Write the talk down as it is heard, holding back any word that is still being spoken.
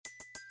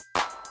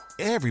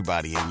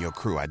Everybody in your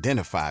crew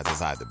identifies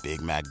as either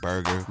Big Mac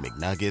Burger,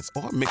 McNuggets,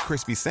 or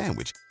McCrispy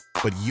Sandwich.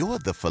 But you're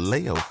the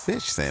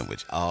Filet-O-Fish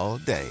Sandwich all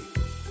day.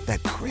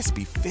 That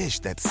crispy fish,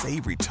 that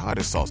savory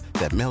tartar sauce,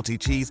 that melty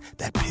cheese,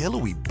 that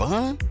pillowy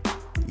bun.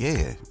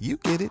 Yeah, you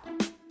get it.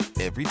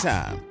 Every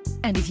time.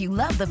 And if you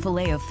love the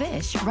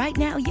Filet-O-Fish, right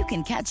now you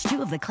can catch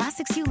two of the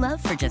classics you love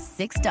for just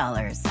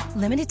 $6.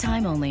 Limited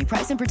time only.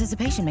 Price and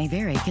participation may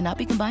vary. Cannot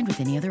be combined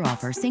with any other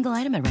offer. Single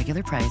item at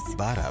regular price.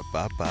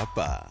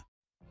 Ba-da-ba-ba-ba.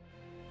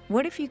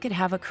 What if you could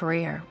have a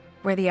career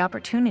where the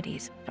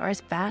opportunities are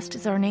as vast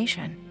as our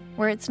nation,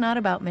 where it's not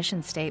about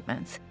mission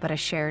statements, but a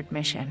shared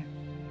mission?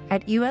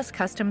 At U.S.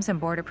 Customs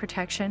and Border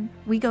Protection,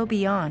 we go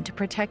beyond to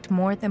protect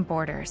more than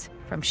borders.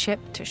 From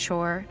ship to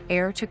shore,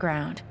 air to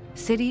ground,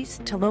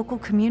 cities to local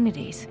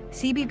communities,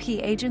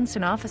 CBP agents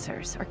and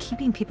officers are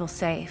keeping people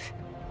safe.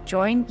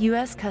 Join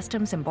U.S.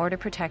 Customs and Border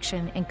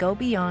Protection and go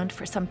beyond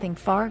for something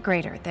far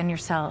greater than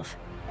yourself.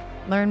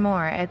 Learn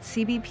more at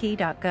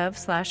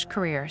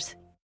cbp.gov/careers.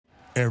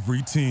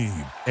 Every team,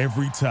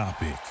 every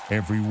topic,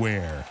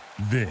 everywhere.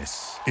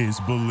 This is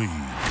Believe.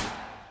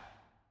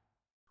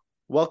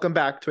 Welcome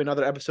back to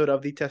another episode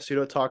of the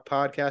Testudo Talk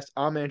podcast.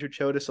 I'm Andrew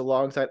Chotis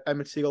alongside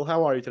Emmett Siegel.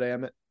 How are you today,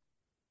 Emmett?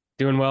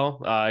 Doing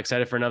well.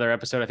 Excited for another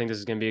episode. I think this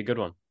is going to be a good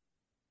one.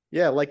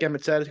 Yeah, like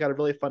Emmett said, it's got a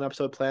really fun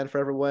episode planned for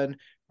everyone.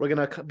 We're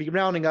going to be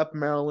rounding up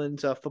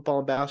Maryland's football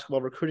and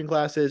basketball recruiting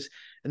classes.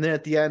 And then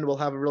at the end, we'll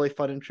have a really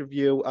fun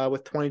interview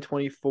with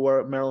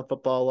 2024 Maryland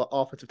football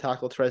offensive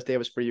tackle Terez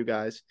Davis for you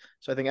guys.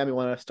 So I think, Emmett,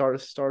 want to start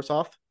us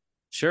off?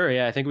 Sure.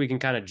 Yeah. I think we can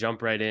kind of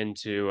jump right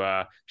into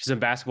just some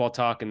basketball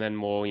talk, and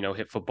then we'll,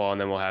 hit football, and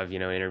then we'll have, an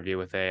interview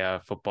with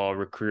a football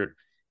recruit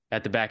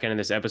at the back end of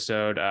this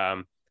episode. I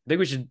think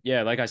we should,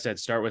 like I said,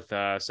 start with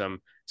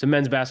some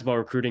men's basketball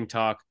recruiting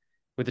talk.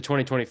 With the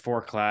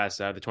 2024 class,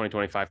 the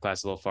 2025 class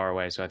is a little far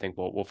away. So I think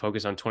we'll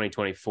focus on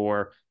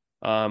 2024.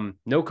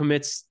 No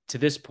commits to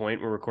this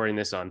point. We're recording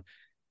this on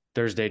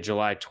Thursday,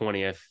 July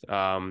 20th.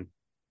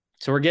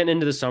 So we're getting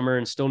into the summer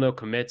and still no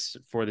commits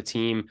for the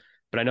team,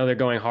 but I know they're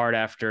going hard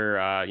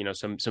after,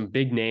 some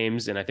big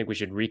names. And I think we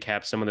should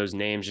recap some of those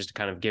names just to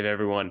kind of give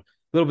everyone a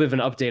little bit of an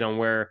update on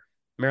where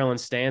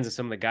Maryland stands and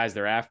some of the guys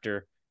they're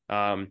after.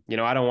 I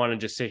don't want to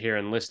just sit here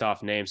and list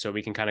off names, so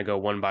we can kind of go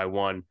one by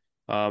one.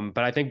 But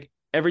I think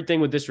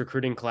everything with this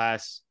recruiting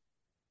class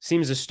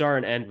seems to start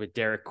and end with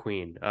Derek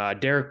Queen.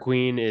 Derek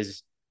Queen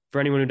is,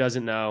 for anyone who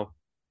doesn't know,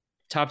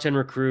 top 10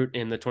 recruit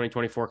in the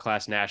 2024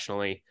 class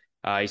nationally.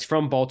 He's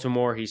from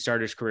Baltimore. He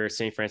started his career at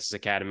St. Francis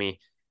Academy.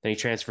 Then he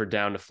transferred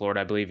down to Florida.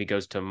 I believe he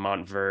goes to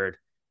Montverde,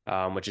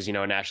 which is, a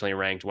nationally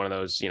ranked one of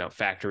those,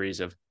 factories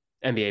of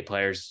NBA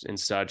players and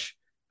such.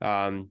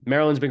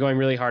 Maryland's been going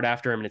really hard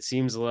after him, and it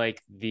seems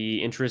like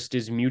the interest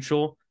is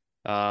mutual.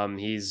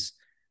 He's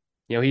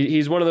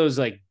one of those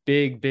like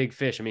big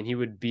fish. I mean, he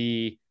would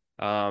be,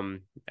 I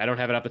don't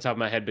have it off the top of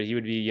my head, but he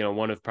would be,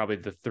 one of probably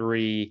the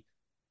three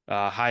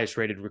highest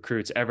rated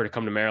recruits ever to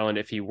come to Maryland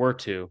if he were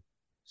to.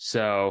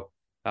 So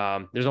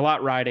there's a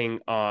lot riding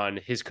on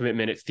his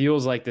commitment. It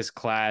feels like this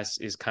class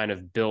is kind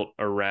of built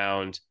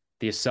around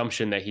the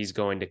assumption that he's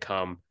going to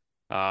come.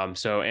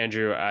 So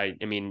Andrew, I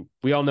mean,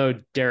 we all know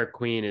Derek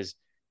Queen is,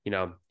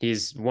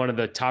 he's one of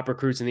the top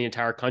recruits in the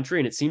entire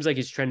country, and it seems like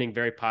he's trending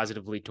very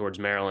positively towards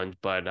Maryland.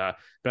 But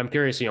I'm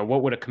curious,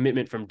 what would a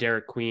commitment from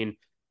Derek Queen,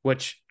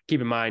 which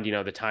keep in mind,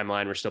 the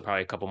timeline, we're still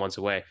probably a couple months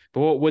away, but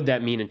what would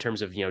that mean in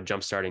terms of,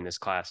 jumpstarting this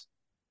class?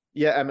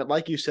 Yeah, I mean,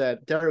 like you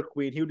said, Derek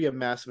Queen, he would be a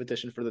massive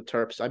addition for the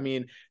Terps. I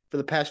mean, for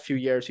the past few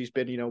years, he's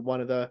been,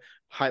 one of the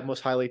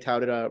most highly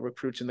touted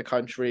recruits in the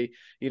country.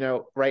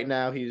 Right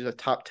now, he's a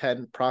top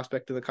 10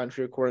 prospect in the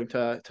country, according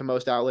to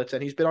most outlets.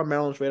 And he's been on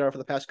Maryland's radar for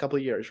the past couple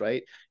of years,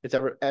 right? It's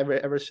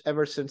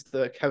ever since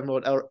the Kevin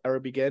Willard era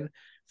began.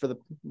 For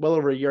well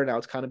over a year now,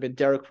 it's kind of been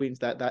Derek Queen's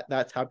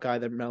that top guy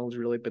that Maryland's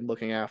really been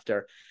looking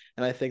after.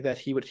 And I think that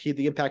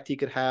the impact he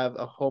could have,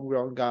 a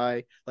homegrown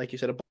guy, like you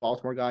said, a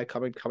Baltimore guy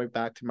coming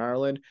back to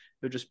Maryland,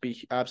 would just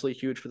be absolutely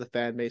huge for the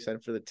fan base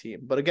and for the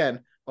team. But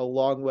again, a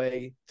long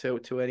way to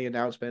any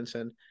announcements.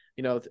 And,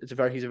 he's a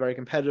very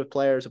competitive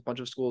player. There's a bunch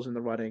of schools in the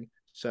running.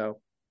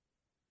 So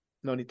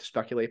no need to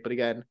speculate. But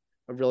again,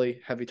 a really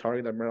heavy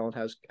target that Maryland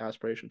has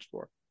aspirations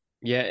for.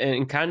 Yeah,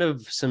 and kind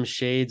of some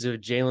shades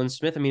of Jalen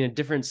Smith. I mean, a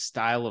different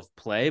style of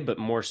play, but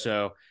more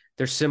so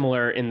they're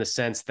similar in the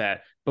sense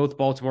that both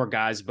Baltimore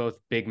guys, both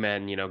big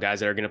men,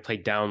 guys that are going to play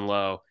down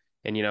low,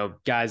 and,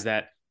 guys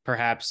that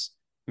perhaps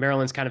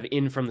Maryland's kind of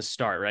in from the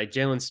start, right?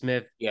 Jalen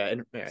Smith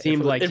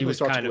seemed like he was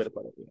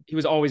he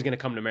was always going to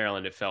come to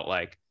Maryland, it felt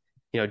like.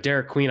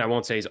 Derek Queen, I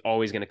won't say he's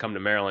always going to come to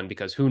Maryland,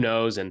 because who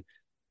knows? And,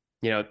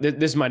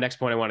 this is my next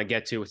point I want to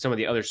get to with some of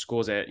the other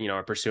schools that,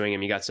 are pursuing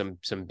him. You got some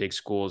big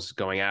schools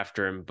going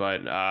after him,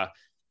 but,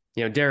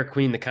 Derek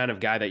Queen, the kind of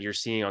guy that you're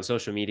seeing on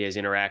social media, is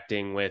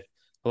interacting with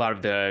a lot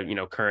of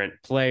the, current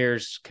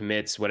players,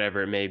 commits,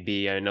 whatever it may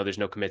be. I know there's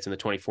no commits in the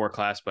 24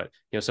 class, but,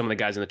 some of the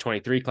guys in the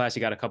 23 class,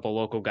 you got a couple of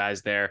local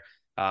guys there.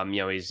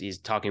 He's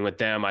talking with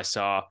them. I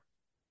saw,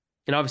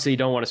 and obviously you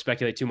don't want to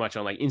speculate too much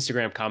on like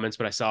Instagram comments,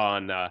 but I saw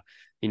on,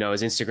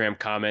 his Instagram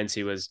comments,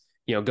 he was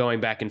going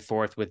back and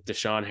forth with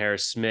Deshaun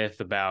Harris-Smith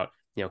about,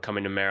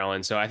 coming to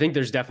Maryland. So I think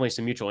there's definitely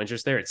some mutual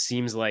interest there. It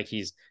seems like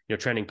he's,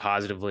 trending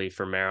positively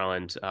for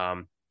Maryland.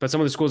 But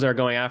some of the schools that are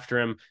going after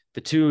him,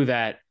 the two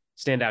that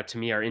stand out to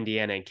me are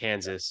Indiana and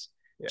Kansas.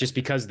 Yeah. Just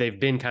because they've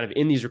been kind of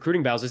in these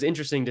recruiting battles. It's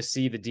interesting to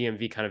see the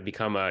DMV kind of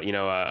become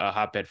a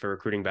hotbed for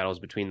recruiting battles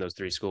between those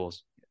three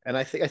schools. And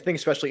I think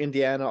especially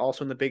Indiana,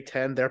 also in the Big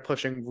Ten, they're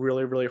pushing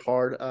really, really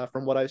hard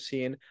from what I've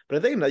seen. But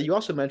I think that you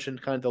also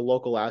mentioned kind of the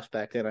local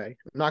aspect, and I'm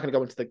not going to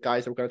go into the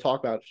guys that we're going to talk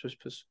about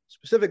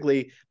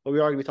specifically, but we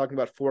are going to be talking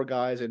about 4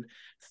 guys, and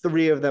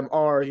 3 of them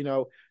are,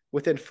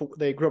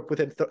 they grew up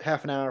within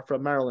half an hour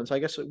from Maryland. So I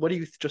guess, what do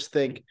you just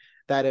think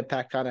that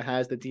impact kind of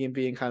has, the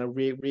DMV, and kind of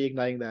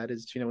reigniting that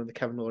is, in the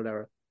Kevin Willard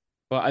era?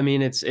 Well, I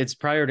mean, it's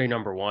priority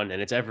number one,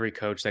 and it's every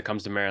coach that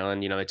comes to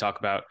Maryland. They talk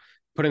about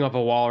putting up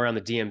a wall around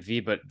the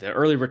DMV, but the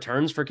early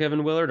returns for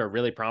Kevin Willard are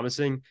really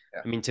promising.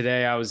 Yeah. I mean,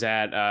 today I was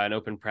at an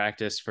open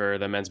practice for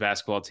the men's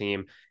basketball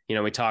team.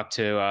 We talked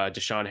to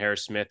Deshaun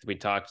Harris-Smith, we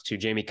talked to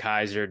Jamie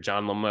Kaiser,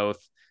 John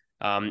Lamoth,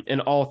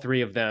 and all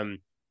 3 of them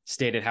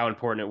stated how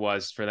important it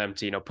was for them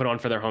to, put on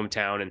for their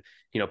hometown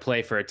and,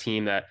 play for a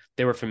team that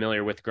they were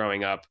familiar with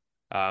growing up,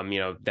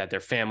 that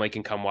their family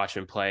can come watch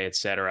them play, et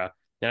cetera.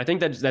 And I think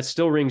that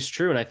still rings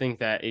true. And I think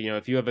that,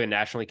 if you have a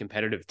nationally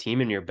competitive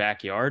team in your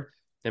backyard,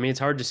 I mean,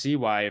 it's hard to see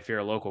why, if you're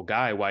a local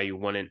guy, why you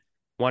wouldn't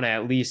want to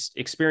at least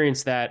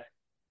experience that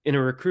in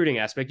a recruiting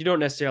aspect. You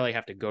don't necessarily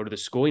have to go to the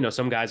school.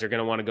 Some guys are going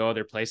to want to go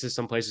other places.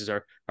 Some places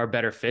are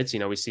better fits.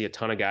 We see a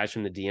ton of guys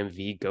from the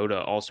DMV go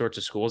to all sorts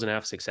of schools and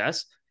have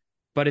success.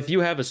 But if you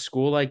have a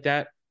school like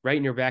that right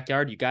in your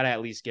backyard, you got to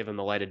at least give them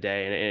the light of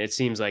day. And it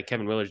seems like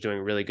Kevin Willard's doing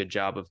a really good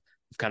job of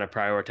kind of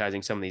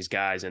prioritizing some of these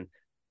guys. And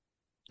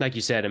like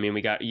you said, I mean,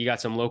 you got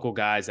some local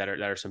guys that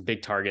are some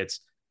big targets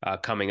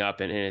coming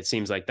up, and it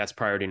seems like that's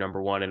priority number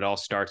one. And it all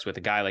starts with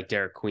a guy like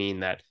Derek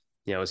Queen that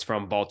is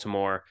from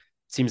Baltimore,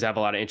 seems to have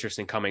a lot of interest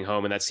in coming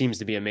home, and that seems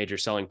to be a major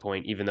selling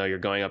point, even though you're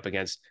going up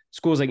against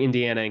schools like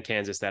Indiana and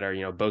Kansas that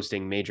are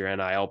boasting major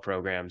NIL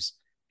programs.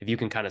 If you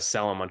can kind of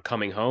sell them on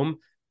coming home,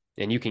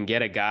 and you can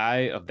get a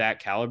guy of that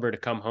caliber to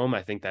come home,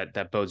 I think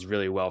that bodes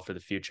really well for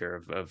the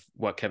future of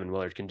what Kevin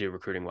Willard can do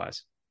recruiting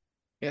wise.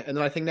 Yeah, and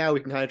then I think now we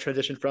can kind of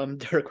transition from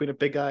Derek Queen, a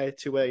big guy,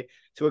 to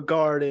a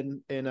guard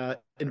in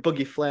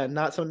Boogie Flan,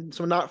 not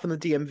not from the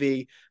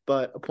DMV,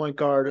 but a point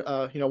guard.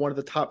 One of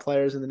the top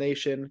players in the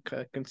nation,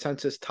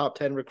 consensus top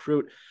 10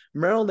 recruit.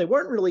 Maryland, they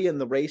weren't really in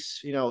the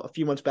race, a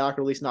few months back,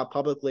 or at least not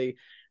publicly.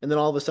 And then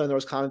all of a sudden there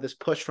was kind of this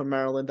push from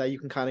Maryland that you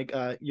can kind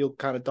of you'll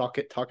kind of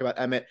talk about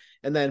Emmett,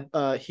 and then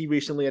he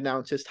recently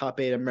announced his top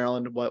 8 in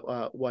Maryland. What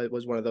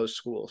was one of those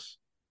schools?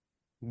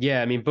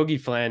 Yeah, I mean,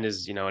 Boogie Flan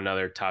is,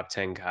 another top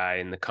 10 guy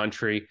in the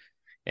country.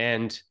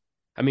 And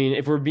I mean,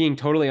 if we're being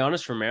totally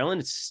honest, for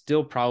Maryland, it's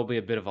still probably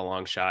a bit of a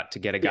long shot to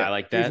get a guy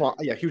like that.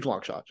 Huge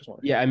long shot.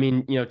 I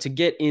mean, to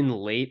get in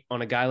late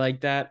on a guy like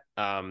that,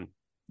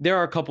 there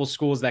are a couple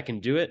schools that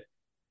can do it.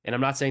 And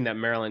I'm not saying that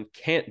Maryland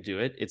can't do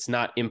it. It's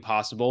not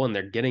impossible, and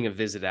they're getting a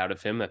visit out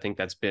of him. I think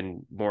that's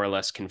been more or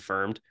less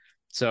confirmed.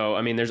 So,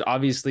 I mean, there's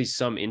obviously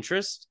some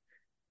interest.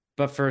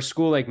 But for a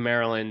school like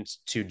Maryland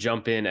to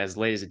jump in as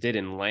late as it did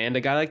and land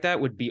a guy like that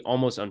would be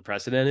almost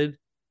unprecedented.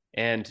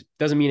 And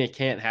doesn't mean it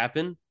can't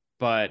happen,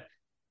 but,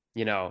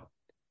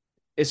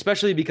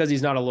 especially because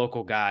he's not a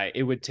local guy,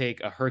 it would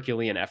take a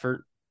Herculean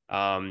effort. There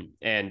are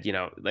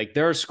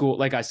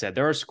like I said,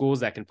 there are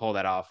schools that can pull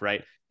that off,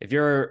 right? If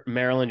you're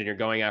Maryland and you're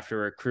going after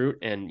a recruit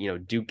and,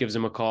 Duke gives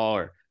him a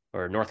call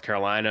or North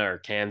Carolina or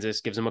Kansas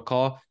gives him a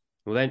call,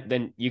 well,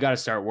 then you got to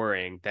start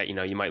worrying that,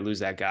 you might lose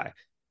that guy.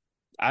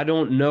 I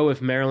don't know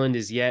if Maryland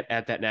is yet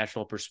at that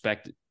national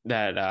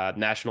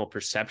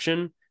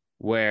perception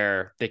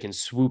where they can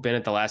swoop in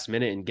at the last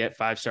minute and get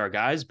 5-star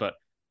guys. But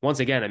once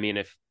again, I mean,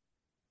 if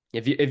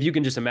you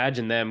can just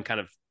imagine them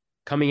kind of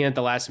coming in at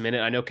the last minute,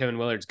 I know Kevin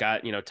Willard's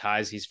got,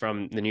 ties. He's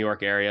from the New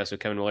York area, so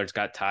Kevin Willard's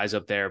got ties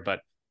up there.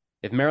 But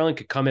if Maryland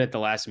could come in at the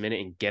last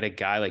minute and get a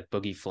guy like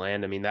Boogie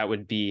Flan, I mean, that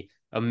would be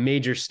a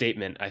major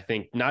statement, I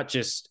think, not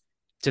just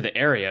to the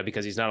area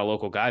because he's not a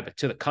local guy, but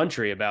to the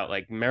country about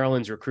like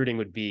Maryland's recruiting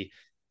would be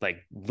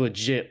like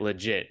legit.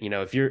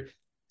 If you're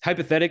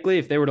hypothetically,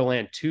 if they were to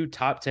land 2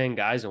 top 10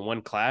 guys in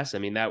one class, I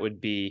mean, that would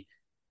be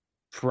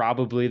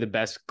probably the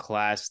best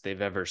class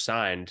they've ever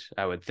signed,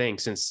 I would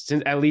think, since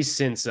they've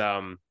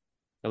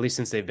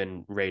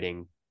been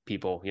rating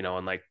people,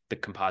 on like the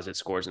composite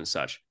scores and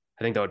such.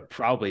 I think that would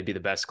probably be the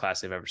best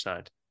class they've ever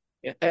signed.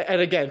 Yeah, and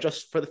again,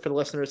 just for the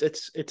listeners,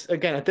 it's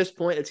again at this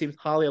point it seems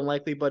highly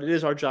unlikely, but it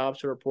is our job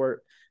to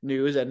report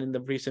news. And in the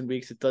recent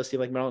weeks, it does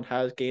seem like Maryland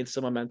has gained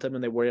some momentum,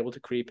 and they were able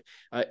to creep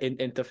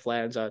into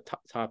Flan's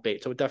top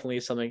 8. So it definitely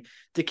is something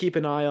to keep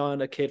an eye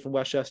on. A kid from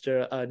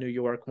Westchester, New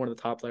York, one of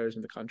the top players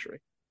in the country.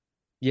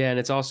 Yeah, and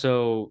it's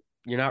also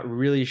you're not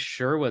really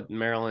sure what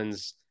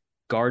Maryland's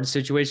guard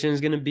situation is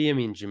going to be. I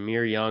mean,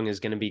 Jameer Young is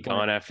going to be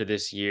gone after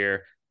this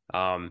year.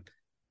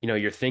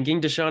 You're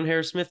thinking Deshaun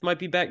Harris-Smith might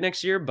be back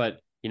next year, but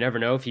you never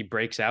know if he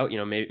breaks out,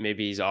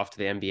 maybe he's off to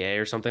the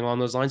NBA or something along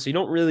those lines. So you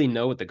don't really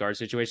know what the guard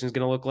situation is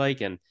going to look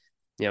like. And,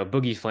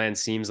 Boogie Flan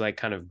seems like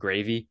kind of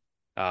gravy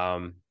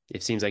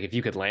It seems like if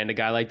you could land a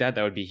guy like that,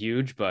 that would be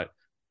huge. But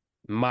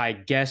my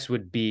guess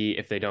would be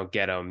if they don't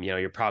get him,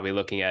 you're probably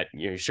looking at,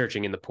 you're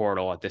searching in the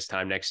portal at this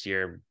time next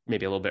year,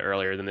 maybe a little bit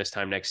earlier than this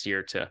time next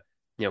year to,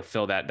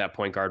 fill that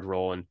point guard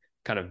role and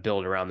kind of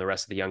build around the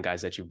rest of the young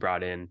guys that you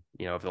brought in,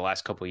 over the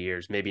last couple of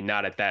years. Maybe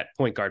not at that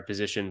point guard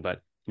position,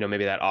 but,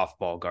 maybe that off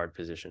ball guard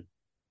position.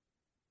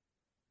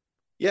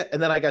 Yeah,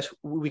 and then I guess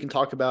we can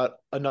talk about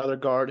another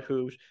guard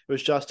who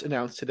was just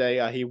announced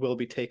today. He will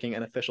be taking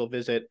an official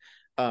visit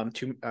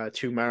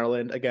to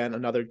Maryland. Again,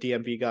 another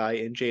DMV guy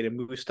in Jaden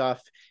Mustaf.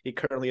 He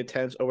currently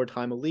attends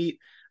Overtime Elite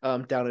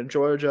down in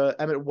Georgia.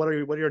 I mean, what are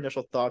your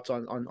initial thoughts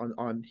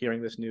on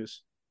hearing this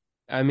news?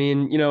 I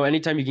mean,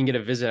 anytime you can get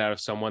a visit out of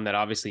someone, that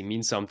obviously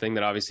means something.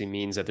 That obviously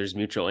means that there's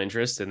mutual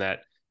interest and that,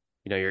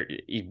 you're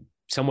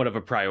somewhat of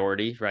a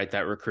priority, right?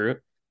 That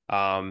recruit.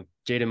 Jaden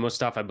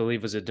Mustaf, I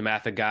believe, was a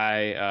DeMatha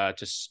guy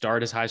to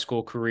start his high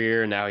school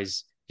career. Now he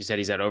said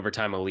he's at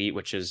Overtime Elite,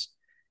 which is,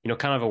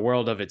 kind of a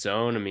world of its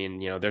own. I mean,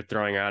 they're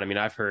throwing out,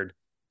 I've heard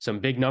some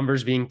big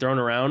numbers being thrown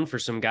around for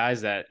some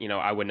guys that,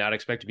 I would not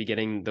expect to be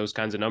getting those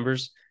kinds of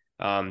numbers.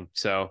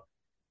 So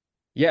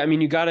yeah, I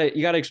mean, you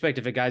gotta expect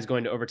if a guy's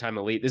going to Overtime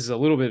Elite, this is a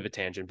little bit of a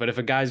tangent, but if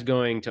a guy's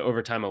going to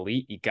Overtime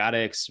Elite, you gotta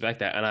expect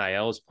that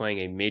NIL is playing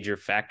a major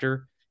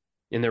factor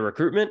in their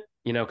recruitment,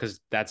 because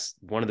that's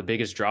one of the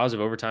biggest draws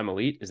of Overtime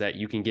Elite is that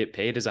you can get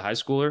paid as a high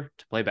schooler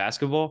to play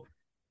basketball.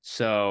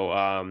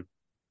 So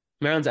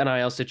Maryland's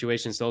NIL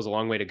situation still has a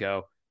long way to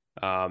go.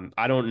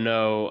 I don't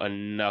know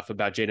enough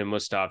about Jaden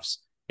Mustaf's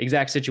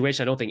exact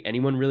situation. I don't think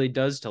anyone really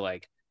does to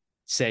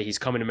say he's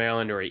coming to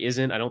Maryland or he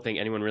isn't. I don't think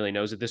anyone really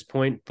knows at this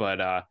point.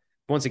 But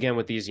once again,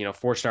 with these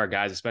 4-star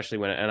guys, especially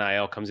when an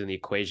NIL comes in the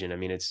equation, I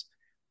mean,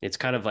 it's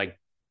kind of like,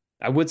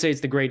 I would say it's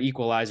the great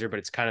equalizer, but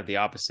it's kind of the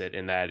opposite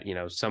in that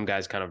some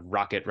guys kind of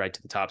rocket right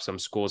to the top, some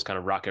schools kind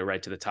of rocket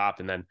right to the top,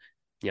 and then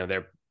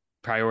their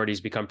priorities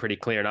become pretty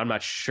clear. And I'm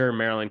not sure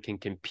Maryland can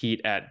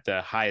compete at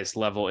the highest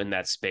level in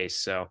that space.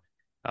 So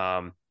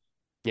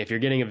if you're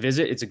getting a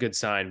visit, it's a good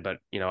sign, but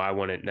I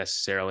wouldn't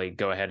necessarily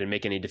go ahead and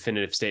make any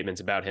definitive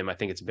statements about him. I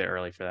think it's a bit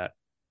early for that.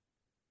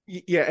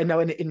 Yeah, and now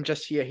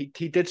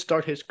he did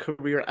start his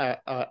career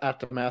at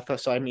DeMatha,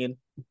 so I mean,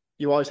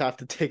 you always have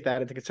to take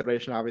that into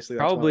consideration. Obviously,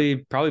 that's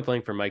probably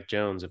playing for Mike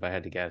Jones, if I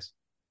had to guess.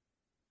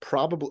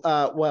 Probably.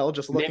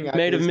 Just looking at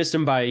may have missed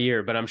him by a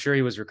year, but I'm sure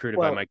he was recruited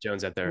by Mike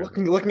Jones at there.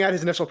 Looking at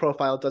his initial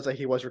profile, it does say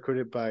he was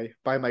recruited by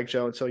Mike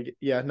Jones. So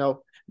yeah,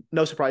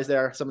 no surprise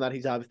there. Some of that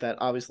he's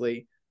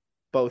obviously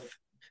both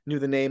knew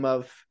the name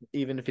of,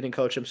 even if he didn't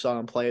coach him, saw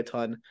him play a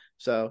ton.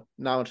 So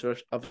not much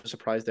of a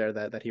surprise there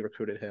that he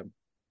recruited him.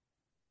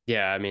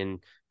 Yeah, I mean,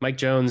 Mike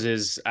Jones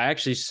is. I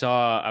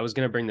was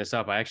going to bring this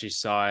up. I actually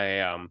saw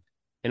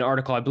an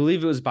article. I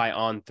believe it was by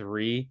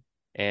On3,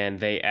 and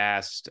they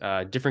asked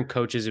different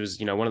coaches. It was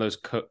one of those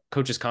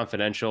Coaches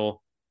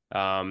Confidential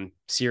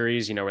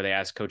series, where they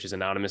ask coaches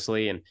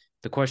anonymously, and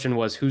the question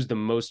was, who's the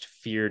most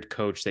feared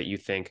coach that you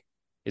think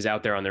is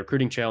out there on the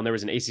recruiting trail? And there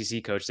was an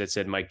ACC coach that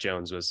said Mike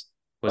Jones was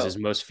his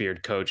most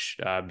feared coach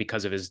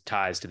because of his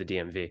ties to the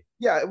DMV.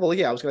 Yeah, well,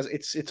 yeah, I was gonna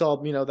say it's all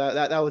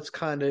that was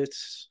kind of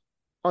it's.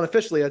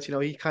 Unofficially, that's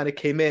he kind of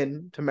came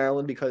in to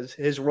Maryland because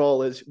his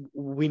role is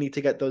we need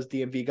to get those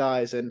DMV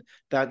guys, and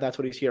that's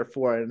what he's here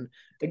for. And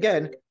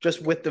again,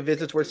 just with the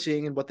visits we're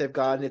seeing and what they've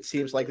gotten, it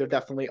seems like they're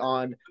definitely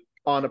on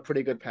a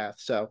pretty good path.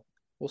 So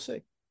we'll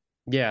see.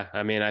 Yeah,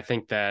 I mean, I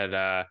think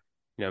that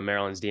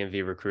Maryland's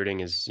DMV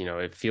recruiting is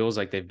it feels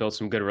like they've built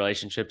some good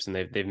relationships and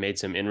they've made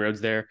some inroads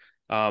there.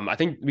 I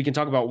think we can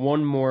talk about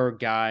one more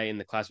guy in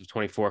the class of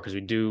 24 because we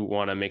do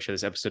want to make sure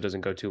this episode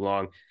doesn't go too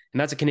long, and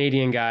that's a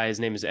Canadian guy. His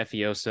name is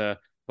Efiosa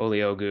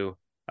Oliogu,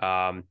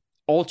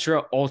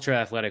 ultra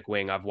athletic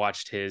wing. I've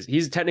watched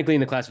he's technically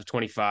in the class of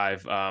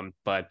 25,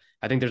 but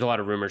I think there's a lot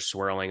of rumors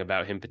swirling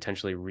about him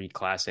potentially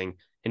reclassing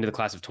into the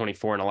class of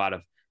 24 and a lot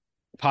of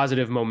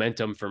positive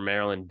momentum for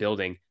Maryland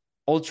building.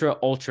 Ultra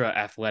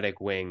athletic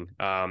wing.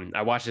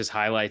 I watched his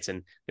highlights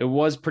and it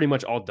was pretty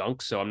much all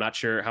dunks, so I'm not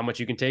sure how much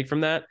you can take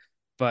from that.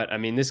 But I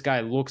mean, this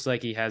guy looks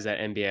like he has that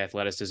NBA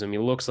athleticism. He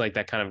looks like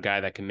that kind of guy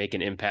that can make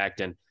an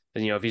impact. And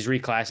if he's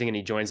reclassing and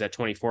he joins that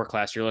 24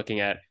 class, you're looking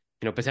at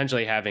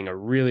potentially having a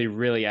really,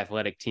 really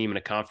athletic team in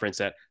a conference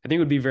that I think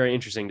would be very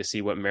interesting to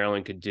see what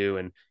Maryland could do.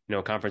 And,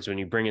 a conference when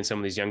you bring in some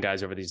of these young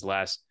guys over these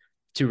last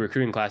 2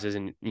 recruiting classes,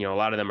 and, a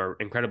lot of them are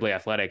incredibly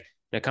athletic,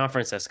 in a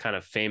conference that's kind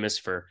of famous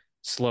for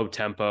slow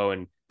tempo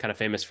and kind of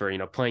famous for,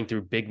 playing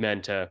through big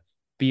men to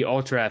be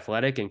ultra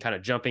athletic and kind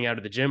of jumping out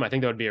of the gym. I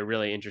think that would be a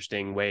really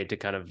interesting way to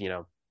kind of,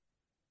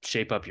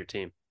 shape up your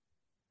team.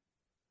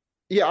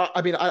 Yeah,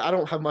 I mean, I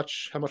don't have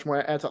much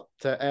more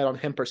to add on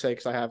him per se,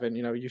 because I haven't,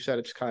 you said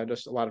it's kind of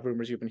just a lot of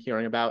rumors you've been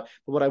hearing about.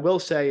 But what I will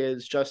say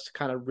is just to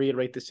kind of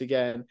reiterate this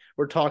again,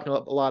 we're talking a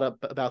lot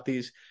about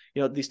these,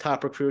 these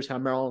top recruits, how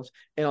Maryland's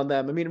in on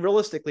them. I mean,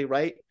 realistically,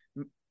 right?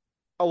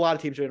 A lot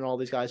of teams are in all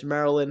these guys.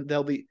 Maryland,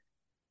 they'll be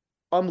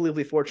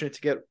unbelievably fortunate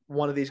to get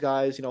one of these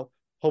guys,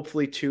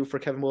 hopefully 2 for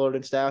Kevin Willard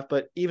and staff.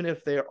 But even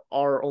if they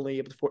are only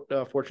able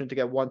to fortunate to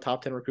get one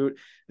top 10 recruit,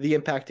 the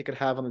impact it could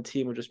have on the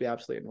team would just be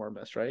absolutely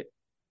enormous, right?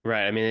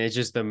 Right. I mean, it's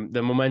just the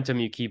momentum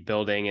you keep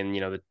building,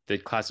 and the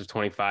class of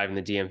 25 and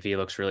the DMV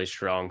looks really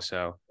strong.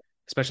 So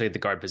especially at the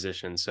guard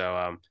position.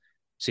 So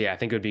yeah, I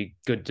think it would be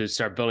good to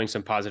start building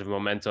some positive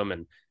momentum.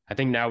 And I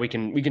think now we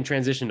can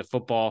transition to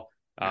football.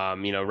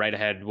 Right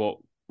ahead.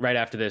 Right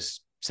after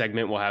this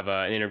segment, we'll have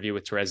an interview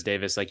with Terez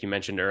Davis, like you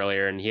mentioned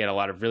earlier, and he had a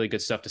lot of really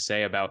good stuff to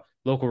say about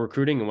local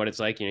recruiting and what it's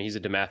like. He's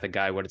a DeMatha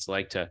guy, what it's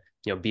like to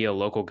be a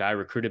local guy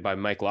recruited by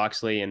Mike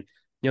Loxley, and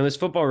this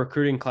football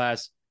recruiting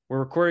class. We're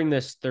recording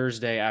this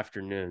Thursday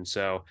afternoon,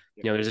 so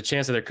there's a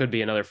chance that there could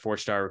be another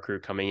 4-star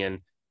recruit coming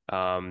in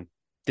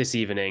this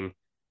evening.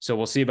 So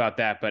we'll see about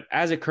that. But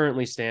as it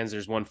currently stands,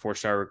 there's one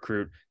 4-star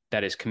recruit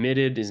that is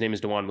committed. His name is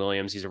DeJuan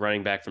Williams. He's a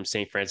running back from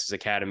St. Francis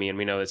Academy, and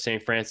we know that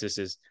St. Francis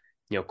is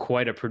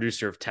quite a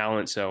producer of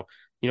talent. So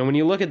when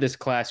you look at this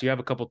class, you have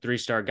a couple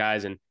 3-star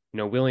guys, and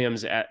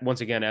Williams,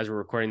 once again, as we're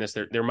recording this,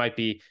 there might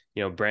be,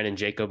 Brandon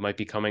Jacob might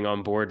be coming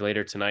on board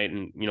later tonight,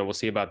 and, we'll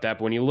see about that.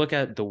 But when you look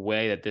at the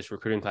way that this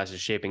recruiting class is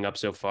shaping up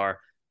so far,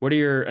 what are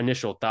your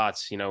initial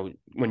thoughts,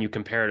 when you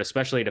compare it,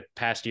 especially to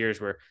past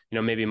years where,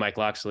 maybe Mike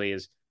Loxley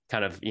is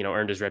kind of,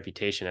 earned his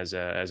reputation as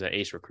an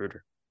ace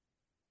recruiter?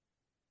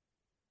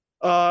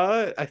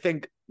 I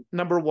think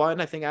number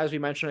one, I think as we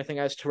mentioned, I think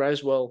as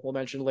Terez will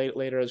mention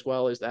later as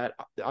well, is that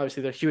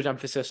obviously there's huge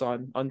emphasis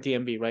on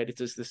DMV, right?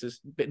 This is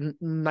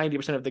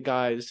 90% of the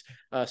guys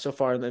so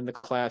far in the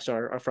class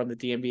are from the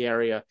DMV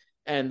area.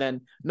 And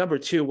then number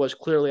two was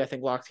clearly, I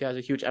think Loxley has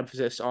a huge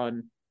emphasis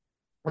on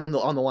the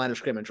line of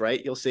scrimmage,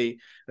 right? You'll see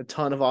a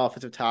ton of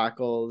offensive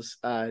tackles,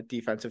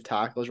 defensive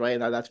tackles, right?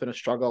 And that's been a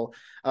struggle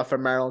for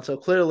Maryland. So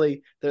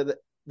clearly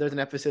there's an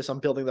emphasis on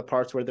building the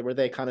parts where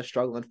they kind of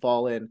struggle and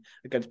fall in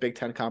against Big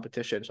Ten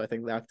competition. So I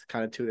think that's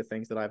kind of two of the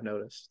things that I've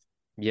noticed.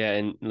 Yeah,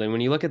 and when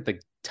you look at the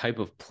type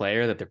of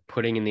player that they're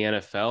putting in the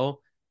NFL,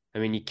 I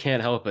mean, you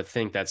can't help but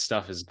think that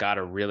stuff has got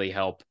to really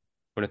help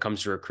when it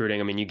comes to recruiting.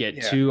 I mean, you get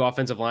 2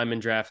 offensive linemen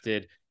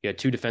drafted, you had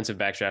 2 defensive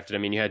backs drafted. I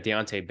mean, you had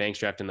Deontay Banks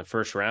drafted in the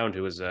first round,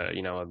 who was a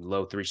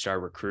low 3-star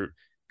recruit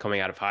coming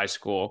out of high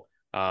school.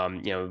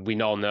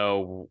 We all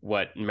know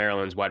what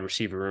Maryland's wide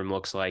receiver room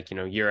looks like,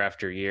 year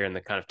after year, and the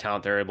kind of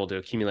talent they're able to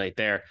accumulate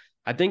there.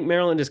 I think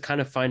Maryland is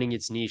kind of finding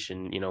its niche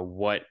and,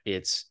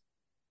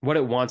 what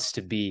it wants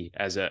to be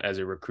as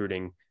a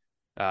recruiting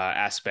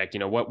aspect,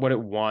 what it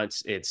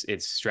wants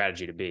its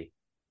strategy to be.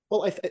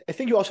 Well, I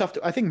think you also have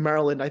to, I think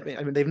Maryland, I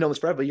mean, they've known this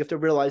forever. You have to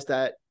realize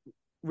that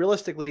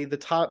realistically, the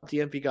top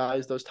DMV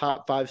guys, those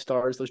top 5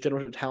 stars, those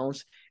generational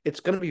talents,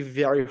 it's going to be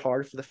very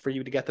hard for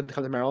you to get them to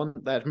come to Maryland.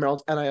 That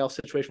Maryland's NIL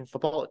situation for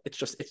football,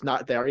 it's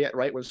not there yet,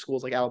 right? When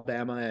schools like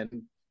Alabama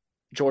and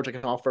Georgia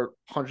can offer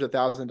hundreds of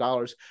thousands of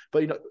dollars.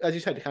 But, as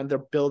you said, kind of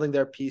they're building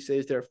their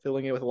pieces. They're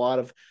filling it with a lot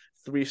of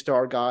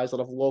 3-star guys, a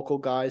lot of local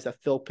guys that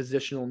fill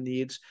positional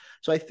needs.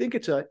 So I think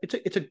it's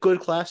a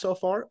good class so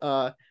far.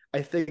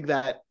 I think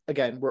that,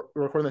 again, we're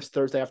recording this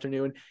Thursday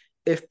afternoon.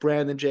 If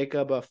Brandon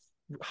Jacob, a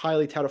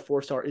highly touted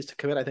 4-star, is to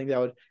commit, I think that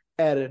would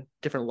add a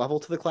different level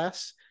to the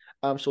class.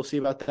 So we'll see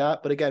about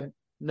that. But again,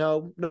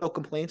 no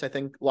complaints. I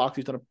think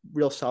Loxley's done a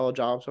real solid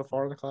job so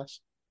far in the class.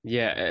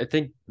 Yeah, I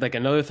think like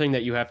another thing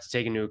that you have to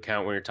take into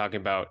account when you're talking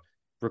about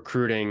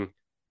recruiting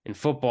in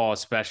football,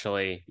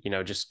 especially,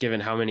 just given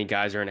how many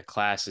guys are in a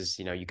class, is,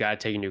 you got to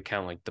take into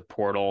account like the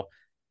portal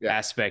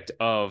aspect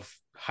of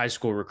high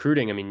school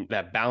recruiting. I mean,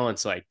 that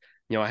balance, like,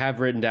 I have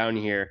written down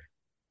here,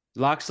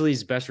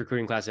 Loxley's best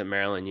recruiting class at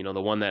Maryland,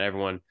 the one that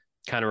everyone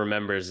kind of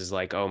remembers is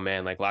like, oh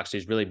man, like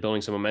Loxley's really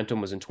building some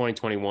momentum, was in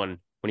 2021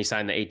 when he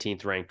signed the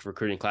 18th ranked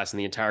recruiting class in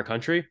the entire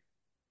country.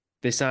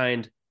 They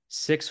signed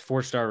 6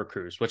 4-star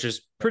recruits, which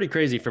is pretty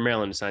crazy for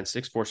Maryland to sign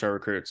 6 4-star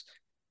recruits.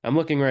 I'm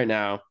looking right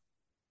now.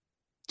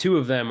 2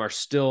 of them are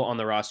still on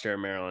the roster at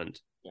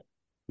Maryland.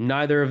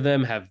 Neither of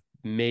them have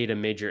made a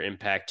major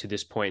impact to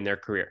this point in their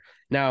career.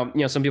 Now,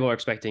 some people are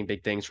expecting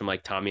big things from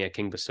like Tommy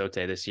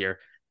Aking-Basote this year,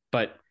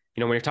 but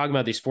when you're talking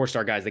about these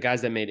 4-star guys, the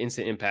guys that made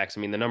instant impacts,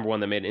 I mean, the number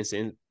one that made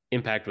instant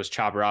impact was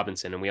Chob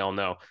Robinson, and we all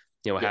know,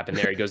 what happened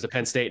there. He goes to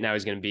Penn State. Now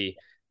he's going to be,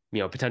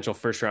 potential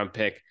first-round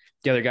pick.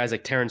 The other guys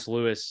like Terrence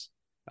Lewis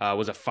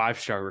was a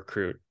 5-star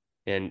recruit,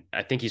 and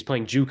I think he's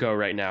playing JUCO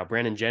right now.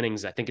 Brandon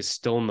Jennings, I think, is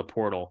still in the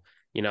portal.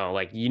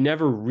 Like you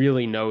never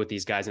really know with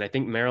these guys, and I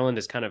think Maryland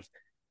has kind of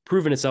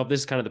proven itself. This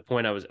is kind of the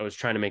point I was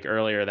trying to make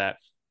earlier, that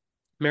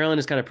Maryland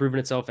has kind of proven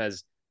itself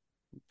as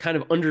kind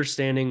of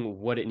understanding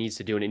what it needs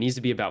to do, and it needs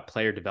to be about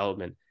player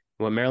development.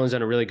 What Maryland's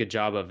done a really good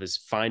job of is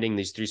finding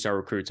these 3-star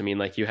recruits. I mean,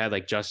 like you had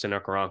like Justin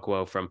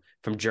Okoronkwo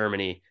from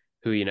Germany,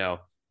 who,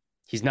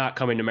 he's not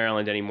coming to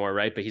Maryland anymore,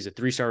 right? But he's a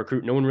 3-star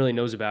recruit. No one really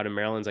knows about him.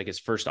 Maryland's like his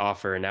first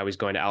offer, and now he's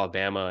going to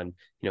Alabama, and,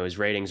 his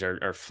ratings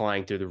are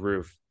flying through the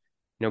roof.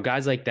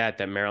 Guys like that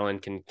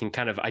Maryland can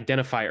kind of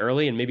identify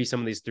early, and maybe some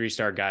of these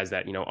 3-star guys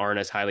that, aren't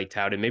as highly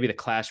touted, maybe the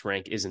class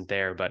rank isn't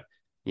there, but,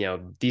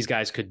 these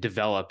guys could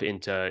develop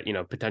into,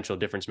 potential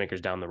difference makers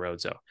down the road.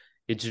 So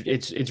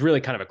it's really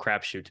kind of a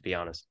crapshoot, to be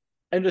honest.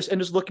 And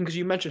just looking, because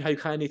you mentioned how you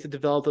kind of need to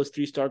develop those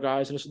 3-star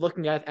guys, and just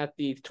looking at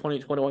the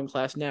 2021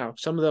 class now,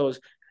 some of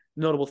those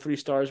notable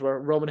 3-stars were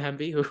Roman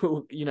Hemby,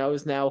 who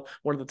is now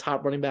one of the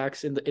top running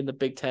backs in the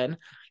Big Ten.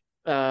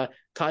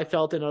 Ty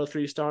Felton, another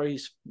 3-star.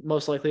 He's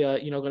most likely,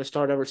 going to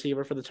start a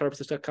receiver for the Terps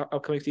this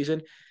upcoming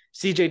season.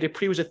 CJ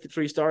Dupree was a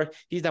 3-star.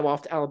 He's now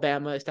off to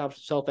Alabama,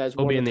 established himself as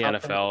He'll one be of in the the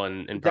top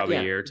NFL in probably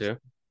a year or two.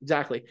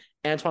 Exactly.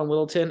 Antoine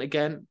Littleton,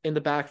 again, in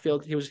the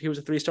backfield. He was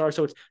a 3-star.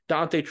 So it's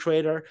Dante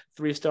Trader,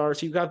 3-star.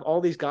 So you have all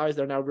these guys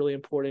that are now really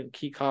important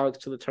key cogs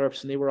to the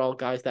Terps, and they were all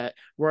guys that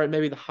weren't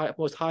maybe the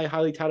most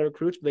highly touted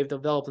recruits, but they've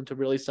developed into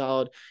really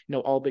solid,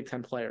 all Big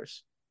Ten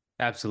players.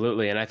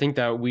 Absolutely. And I think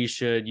that we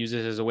should use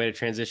this as a way to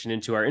transition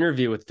into our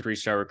interview with the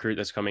 3-star recruit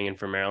that's coming in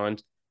from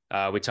Maryland.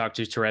 We talked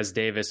to Terez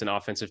Davis, an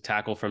offensive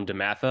tackle from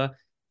DeMatha.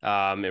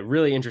 A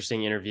really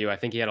interesting interview. I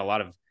think he had a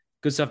lot of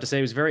good stuff to say.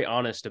 He was very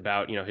honest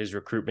about, his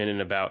recruitment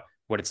and about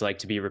what it's like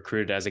to be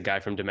recruited as a guy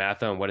from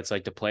DeMatha and what it's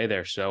like to play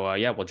there. So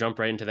we'll jump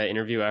right into that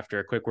interview after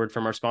a quick word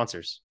from our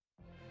sponsors.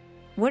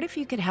 What if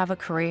you could have a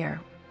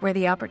career where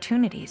the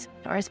opportunities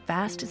are as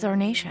vast as our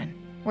nation,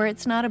 where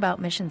it's not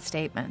about mission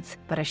statements,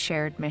 but a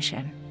shared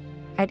mission?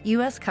 At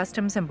U.S.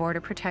 Customs and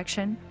Border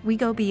Protection, we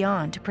go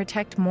beyond to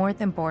protect more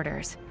than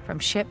borders. From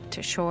ship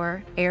to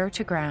shore, air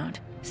to ground,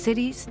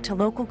 cities to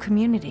local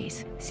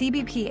communities,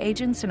 CBP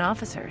agents and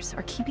officers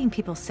are keeping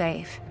people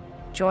safe.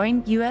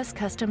 Join U.S.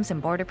 Customs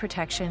and Border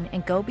Protection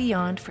and go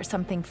beyond for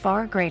something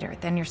far greater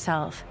than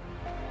yourself.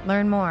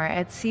 Learn more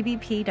at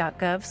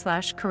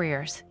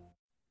cbp.gov/careers.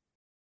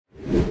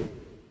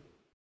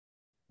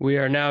 We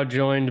are now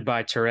joined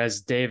by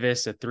Terez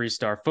Davis, a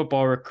 3-star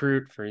football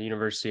recruit for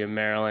University of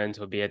Maryland.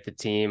 He'll be at the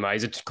team.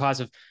 He's a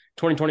class of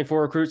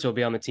 2024 recruit, so he'll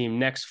be on the team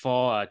next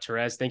fall.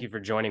 Terez, thank you for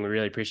joining. We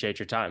really appreciate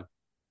your time.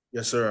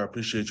 Yes, sir. I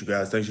appreciate you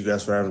guys. Thank you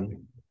guys for having me.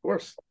 Of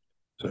course.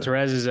 So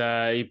Terez is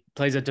he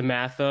plays at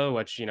DeMatha,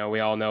 which we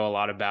all know a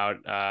lot about.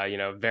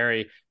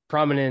 Very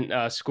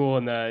prominent school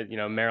in the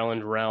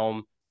Maryland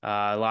realm.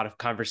 A lot of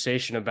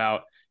conversation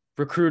about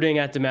recruiting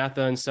at DeMatha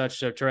and such.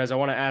 So Terez, I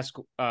want to ask,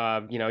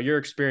 your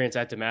experience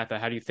at DeMatha.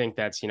 How do you think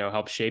that's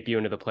helped shape you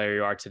into the player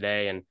you are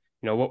today? And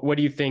what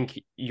do you think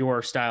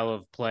your style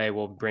of play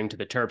will bring to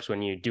the Terps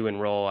when you do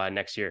enroll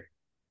next year?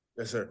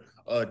 Yes, sir.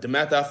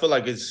 DeMatha, I feel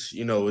like it's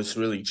it's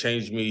really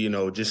changed me.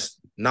 Just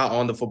not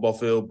on the football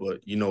field, but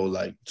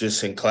like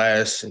just in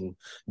class and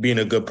being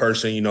a good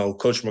person.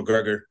 Coach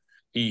McGregor,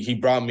 he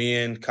brought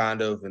me in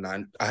kind of, and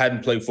I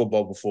hadn't played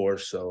football before,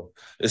 so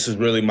this is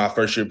really my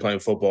first year playing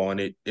football,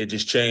 and it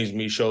just changed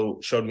me,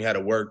 showed me how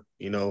to work.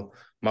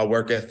 My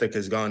work ethic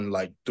has gone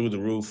like through the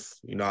roof.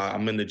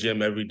 I'm in the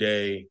gym every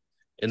day,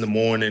 in the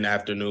morning,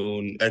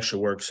 afternoon, extra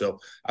work. So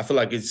I feel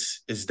like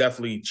it's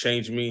definitely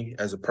changed me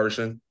as a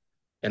person,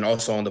 and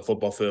also on the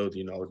football field.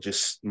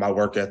 Just my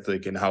work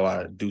ethic and how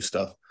I do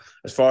stuff.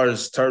 As far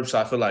as Terps,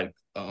 I feel like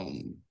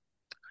I'm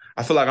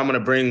gonna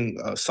bring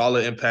a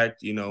solid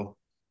impact.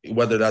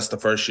 Whether that's the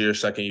first year,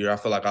 second year, I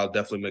feel like I'll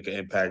definitely make an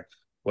impact,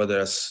 whether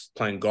that's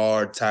playing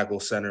guard, tackle,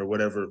 center,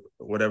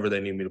 whatever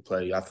they need me to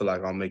play. I feel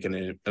like I'm making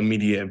an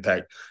immediate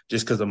impact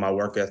just because of my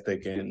work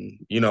ethic. And,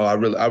 I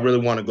really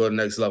want to go to the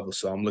next level.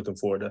 So I'm looking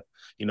forward to,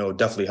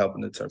 definitely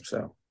helping the Terps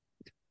out.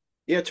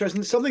 Yeah,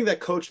 Terez, something that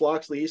Coach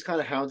Loxley, he's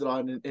kind of hounded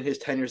on in his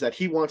tenure is that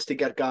he wants to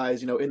get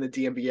guys, in the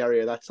DMV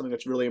area. That's something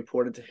that's really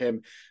important to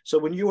him. So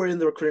when you were in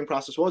the recruiting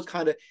process, what was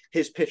kind of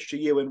his pitch to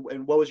you,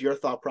 and what was your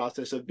thought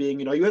process of being,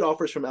 you had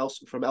offers from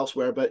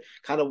elsewhere, but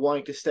kind of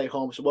wanting to stay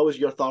home. So what was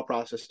your thought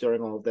process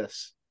during all of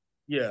this?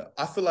 Yeah,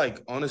 I feel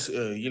like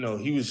honestly,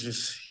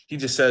 he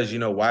just says,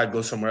 why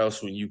go somewhere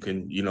else when you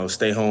can,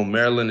 stay home.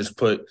 Maryland has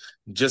put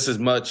just as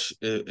much,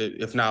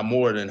 if not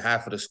more than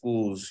half of the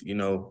schools,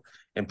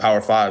 in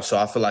Power 5. So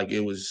I feel like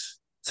it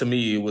was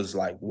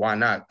like, why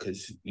not?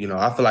 Because,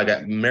 I feel like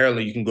at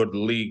Maryland, you can go to the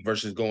league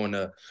versus going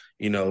to,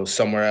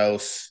 somewhere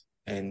else.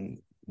 And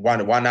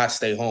why not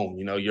stay home?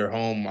 You're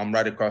home. I'm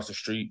right across the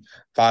street,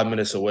 5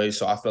 minutes away.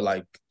 So I feel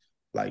like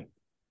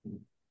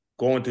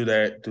going through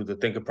the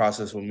thinking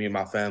process with me and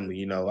my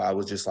family, I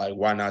was just like,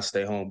 why not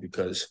stay home?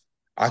 Because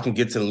I can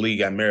get to the league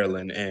at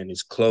Maryland and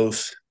it's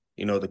close.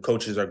 The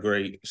coaches are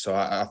great. So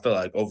I feel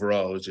like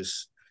overall it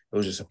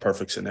was just a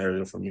perfect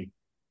scenario for me.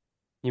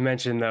 You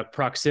mentioned the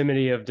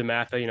proximity of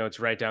DeMatha. It's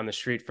right down the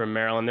street from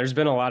Maryland. There's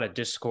been a lot of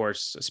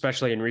discourse,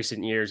 especially in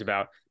recent years,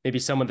 about maybe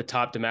some of the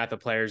top DeMatha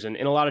players in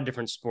a lot of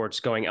different sports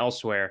going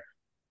elsewhere.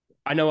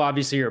 I know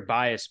obviously you're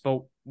biased,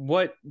 but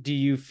what do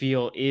you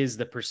feel is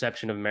the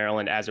perception of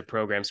Maryland as a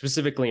program,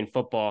 specifically in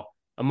football,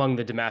 among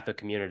the DeMatha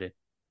community?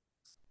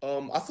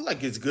 I feel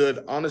like it's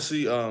good.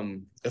 Honestly,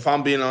 if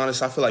I'm being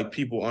honest, I feel like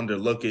people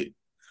underlook it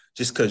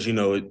just because,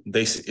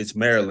 it's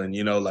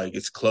Maryland, like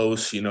it's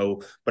close,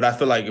 but I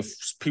feel like if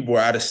people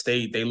are out of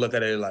state, they look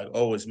at it like,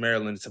 oh, it's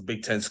Maryland, it's a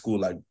Big Ten school,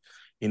 like,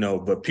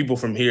 but people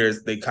from here,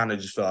 they kind of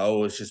just feel like,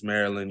 oh, it's just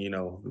Maryland,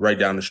 right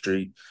down the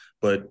street.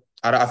 But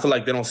I feel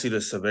like they don't see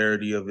the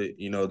severity of it.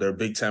 They're a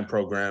Big Ten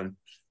program.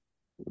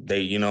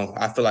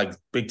 I feel like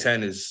Big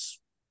Ten is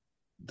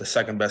the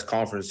second best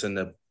conference in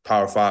the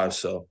Power 5.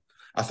 So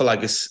I feel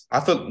like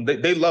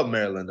they love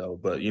Maryland though,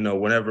 but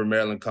whenever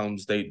Maryland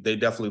comes, they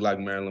definitely like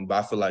Maryland,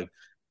 but I feel like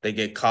they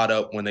get caught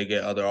up when they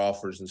get other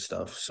offers and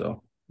stuff.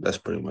 So that's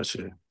pretty much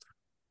it.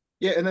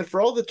 Yeah, and then for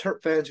all the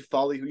Terp fans who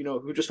follow you,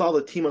 who just follow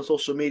the team on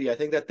social media, I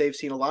think that they've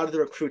seen a lot of the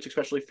recruits,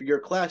 especially for your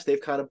class,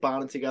 they've kind of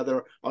bonded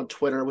together on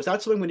Twitter. Was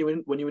that something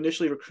when you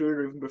initially recruited,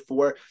 or even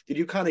before? Did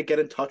you kind of get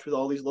in touch with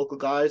all these local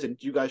guys, and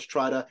do you guys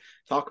try to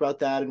talk about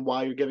that and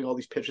why you're giving all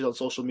these pictures on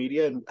social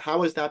media, and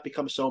how has that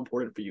become so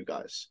important for you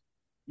guys?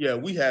 Yeah,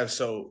 we have.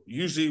 So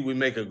usually we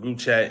make a group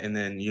chat, and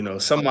then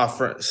some of my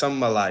friends, some of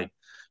my like,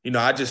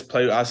 I just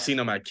play. I've seen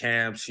them at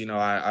camps.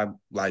 I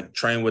like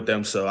train with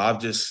them. So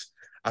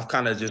I've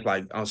kind of just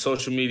like on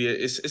social media.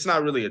 It's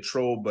not really a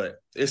troll, but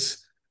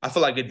I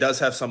feel like it does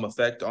have some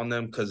effect on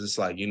them because it's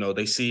like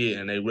they see it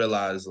and they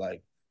realize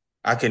like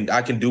I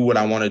can do what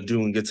I want to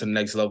do and get to the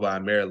next level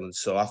at Maryland.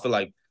 So I feel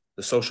like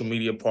the social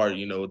media part,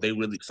 they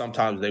really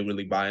sometimes they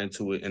really buy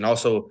into it, and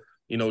also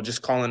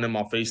just calling them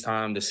on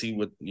FaceTime to see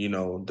what,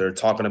 they're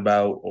talking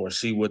about or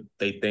see what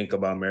they think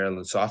about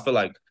Maryland. So I feel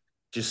like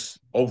just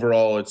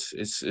overall,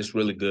 it's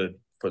really good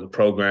for the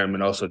program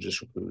and also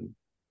just recruiting.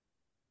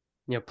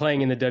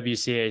 Playing in the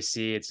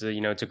WCAC, it's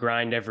a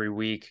grind every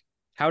week.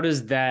 How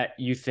does that,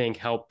 you think,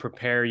 help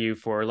prepare you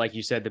for, like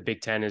you said, the Big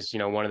Ten is,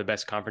 one of the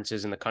best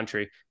conferences in the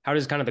country. How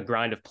does kind of the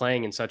grind of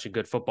playing in such a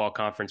good football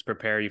conference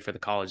prepare you for the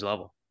college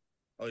level?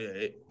 Oh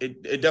yeah,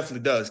 it definitely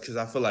does, because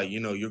I feel like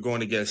you're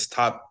going against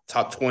top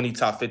 20,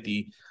 top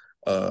 50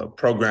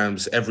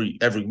 programs every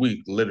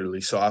week,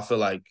 literally. So I feel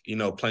like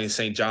playing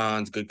St.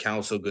 John's, Good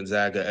Counsel,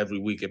 Gonzaga every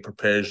week, it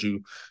prepares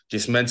you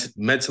just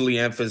mentally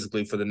and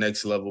physically for the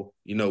next level.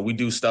 We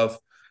do stuff.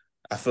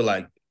 I feel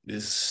like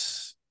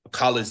this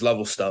college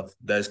level stuff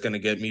that's going to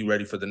get me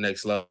ready for the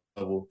next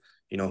level.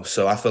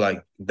 So I feel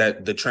like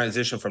that the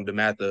transition from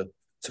DeMatha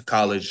to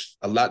college,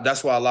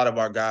 that's why a lot of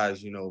our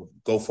guys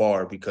go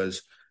far,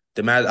 because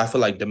I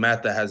feel like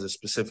DeMatha has a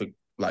specific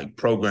like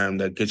program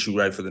that gets you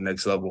right for the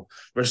next level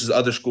versus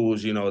other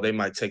schools. They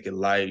might take it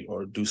light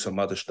or do some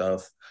other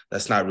stuff.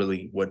 That's not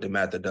really what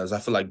DeMatha does. I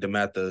feel like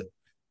DeMatha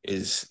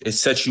it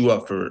sets you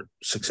up for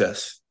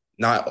success,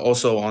 not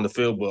also on the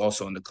field, but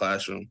also in the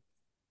classroom.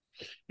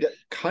 Yeah,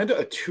 kind of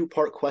a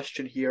two-part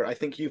question here. I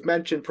think you've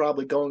mentioned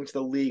probably going to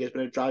the league has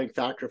been a driving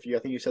factor for you. I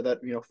think you said that,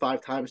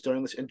 5 times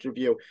during this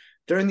interview.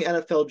 During the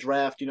NFL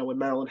draft, when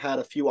Maryland had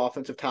a few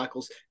offensive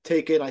tackles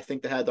taken, I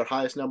think they had their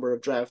highest number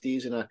of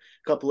draftees in a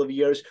couple of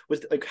years.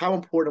 Was like, how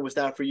important was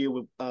that for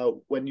you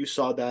when you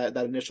saw that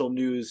initial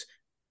news?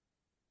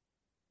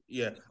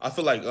 Yeah, I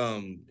feel like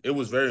it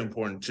was very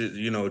important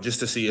to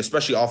just to see,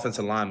 especially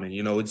offensive linemen.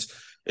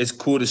 It's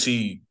cool to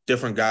see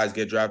different guys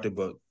get drafted,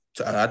 but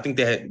I think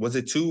they had, was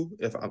it two?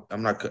 If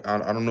I'm not,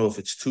 I don't know if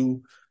it's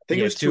two. I think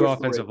it was two two or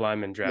offensive three.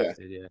 linemen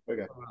drafted. Yeah.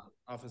 Okay.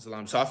 Offensive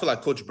lineman. So I feel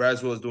like Coach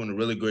Braswell is doing a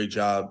really great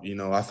job.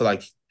 I feel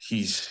like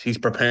he's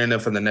preparing them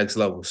for the next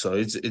level.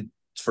 So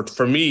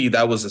for me,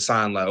 that was a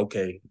sign like,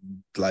 okay,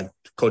 like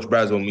Coach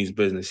Braswell means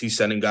business. He's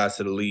sending guys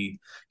to the league.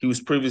 He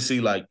was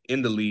previously like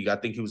in the league. I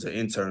think he was an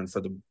intern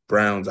for the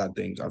Browns, I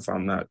think, if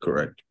I'm not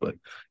correct. But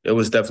it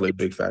was definitely a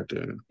big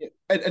factor. Yeah.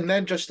 And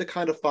then just to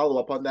kind of follow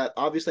up on that,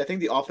 obviously, I think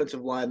the offensive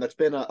line, that's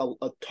been a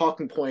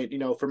talking point,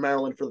 for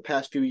Maryland for the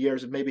past few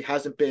years. It maybe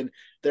hasn't been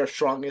their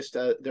strongest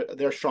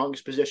their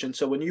strongest position.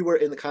 So when you were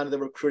in the kind of the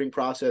recruiting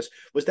process,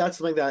 was that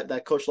something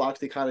that Coach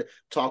Locksley kind of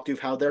talked to,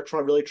 how they're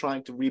really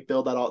trying to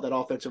rebuild that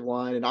offensive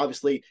line? And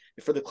obviously,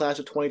 for the class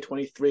of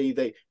 2023,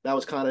 that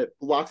was kind of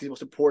Locksley's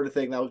most important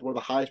thing. That was one of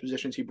the highest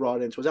positions he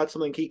brought in. So was that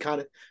something he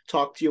kind of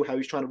talked to you, how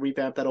he's trying to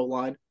revamp that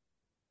O-line?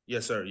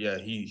 Yes, sir. Yeah,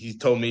 he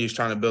told me he's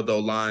trying to build the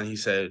O-line. He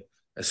said,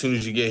 as soon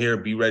as you get here,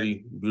 be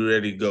ready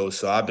to go.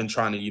 So I've been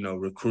trying to,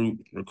 recruit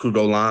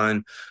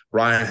O-line.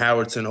 Ryan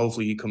Howardson,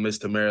 hopefully he commits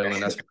to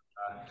Maryland.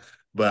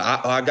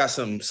 But I got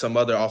some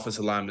other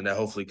offensive linemen that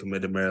hopefully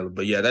commit to Maryland.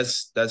 But yeah,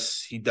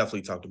 that's he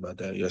definitely talked about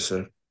that. Yes,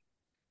 sir.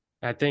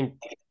 I think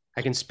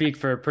I can speak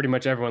for pretty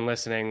much everyone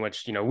listening,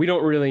 which, we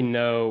don't really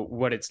know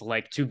what it's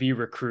like to be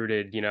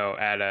recruited,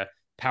 at a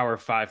Power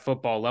 5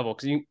 football level.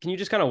 Can you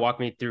just kind of walk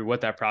me through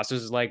what that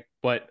process is like,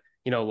 what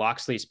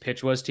Locksley's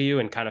pitch was to you,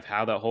 and kind of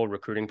how that whole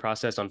recruiting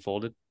process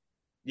unfolded?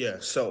 Yeah.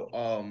 So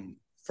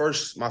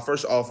my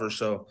first offer,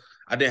 so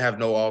I didn't have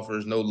no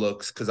offers, no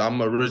looks, because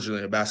I'm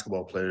originally a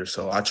basketball player.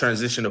 So I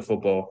transitioned to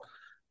football.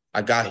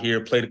 I got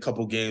here, played a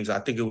couple games. I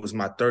think it was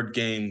my third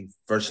game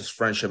versus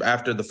Friendship.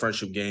 After the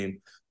Friendship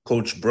game,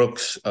 Coach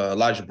Brooks,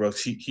 Elijah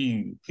Brooks,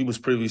 he was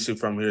previously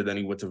from here. Then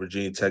he went to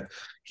Virginia Tech.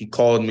 He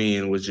called me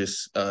and was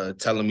just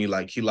telling me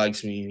like he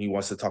likes me and he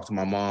wants to talk to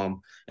my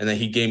mom. And then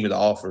he gave me the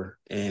offer.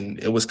 And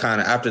it was kind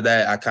of after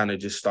that, I kind of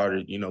just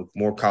started,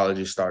 more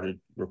colleges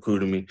started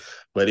recruiting me.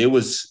 But it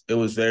was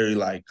very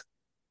like,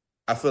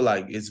 I feel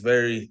like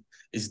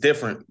it's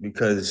different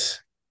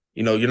because,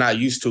 you're not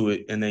used to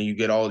it. And then you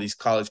get all these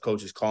college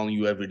coaches calling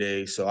you every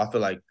day. So I feel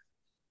like,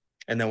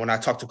 and then when I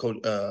talked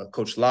to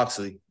Coach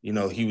Locksley,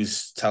 he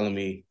was telling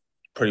me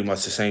pretty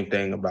much the same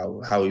thing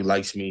about how he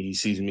likes me. He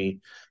sees me.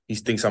 He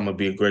thinks I'm going to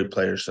be a great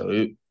player.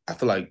 So I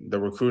feel like the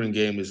recruiting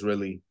game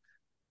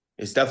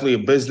it's definitely a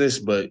business,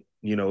 but,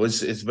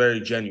 it's very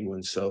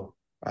genuine. So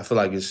I feel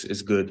like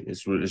it's good.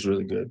 It's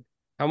really good.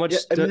 How much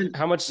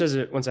does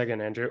it, one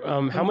second, Andrew,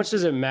 how much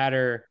does it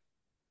matter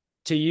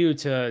to you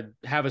to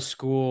have a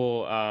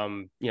school,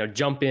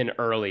 jump in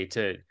early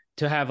to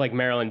have like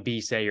Maryland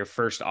be, say, your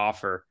first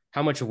offer?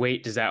 How much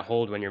weight does that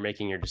hold when you're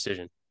making your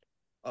decision?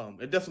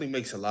 It definitely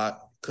makes a lot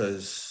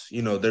because,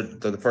 they're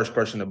the first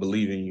person to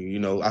believe in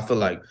you. I feel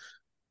like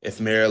if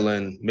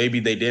Maryland, maybe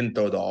they didn't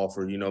throw the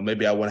offer,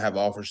 maybe I wouldn't have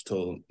offers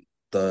till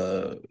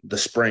the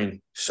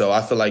spring. So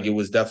I feel like it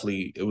would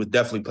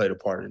definitely played a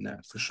part in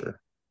that for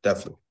sure.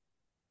 Definitely.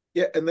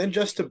 Yeah, and then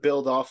just to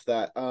build off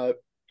that,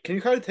 can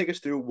you kind of take us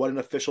through what an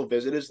official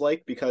visit is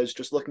like? Because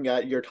just looking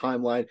at your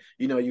timeline,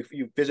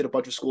 you visit a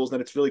bunch of schools, and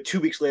then it's really 2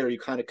 weeks later you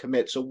kind of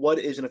commit. So what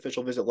is an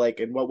official visit like,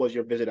 and what was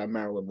your visit at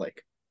Maryland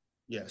like?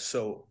 Yeah,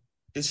 so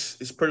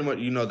it's pretty much,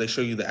 they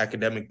show you the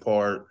academic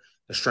part,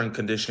 the strength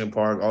conditioning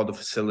part, all the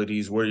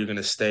facilities, where you're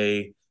gonna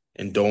stay,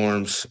 in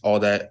dorms, all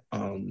that.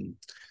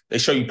 They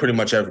show you pretty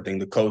much everything,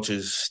 the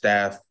coaches,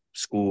 staff,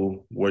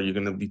 school, where you're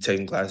gonna be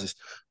taking classes.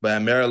 But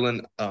at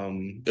Maryland,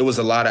 it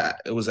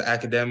was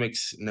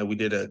academics, and then we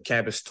did a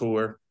campus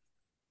tour,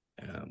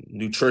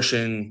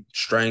 nutrition,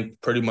 strength,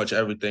 pretty much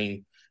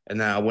everything. And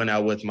then I went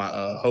out with my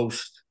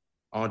host,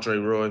 Andre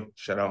Roy.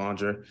 Shout out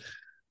Andre.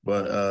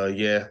 But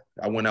yeah,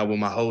 I went out with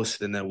my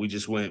host, and then we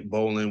just went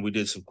bowling. We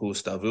did some cool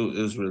stuff. It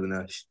was really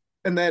nice.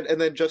 And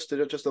then just a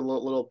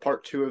little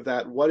part two of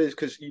that. What is,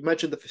 because you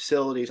mentioned the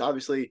facilities.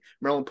 Obviously,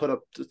 Maryland put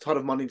up a ton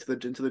of money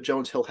into the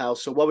Jones Hill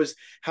House. So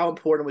how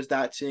important was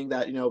that, seeing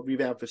that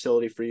revamped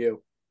facility for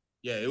you?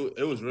 Yeah,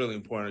 it was really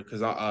important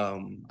because I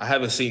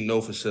haven't seen no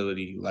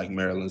facility like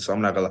Maryland. So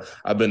I'm not gonna lie.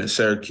 I've been to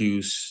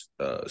Syracuse,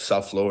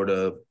 South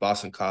Florida,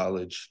 Boston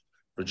College,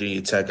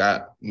 Virginia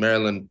Tech.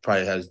 Maryland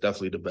probably has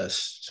definitely the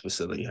best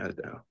facility hands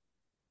down.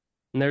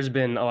 And there's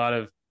been a lot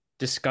of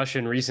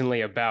discussion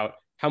recently about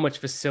how much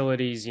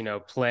facilities,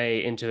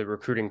 play into the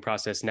recruiting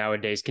process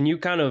nowadays. Can you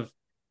kind of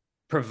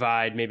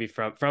provide, maybe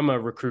from a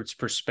recruit's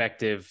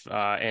perspective,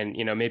 and,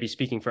 maybe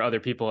speaking for other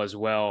people as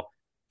well,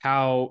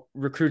 how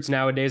recruits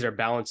nowadays are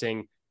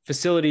balancing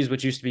facilities,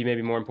 which used to be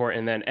maybe more important,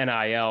 and then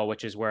NIL,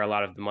 which is where a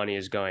lot of the money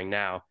is going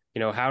now?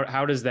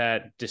 How does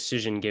that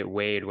decision get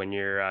weighed when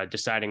you're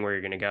deciding where you're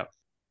going to go?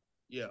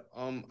 Yeah,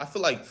 I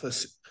feel like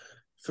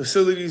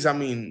facilities, I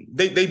mean,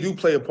 they do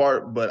play a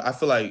part, but I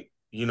feel like,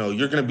 you're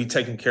going to be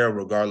taken care of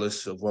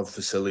regardless of what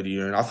facility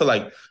you're in. I feel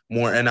like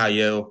more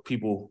NIL,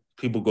 people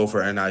go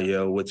for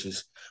NIL, which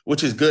is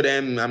good.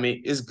 And I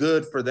mean, it's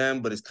good for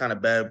them, but it's kind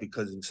of bad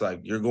because it's like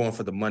you're going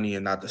for the money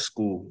and not the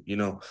school,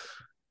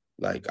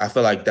 Like, I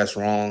feel like that's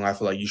wrong. I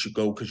feel like you should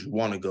go because you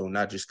want to go,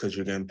 not just because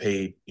you're getting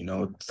paid,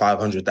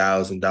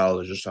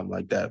 $500,000 or something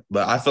like that.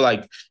 But I feel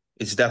like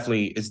it's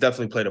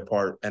definitely played a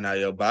part,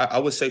 NIL. But I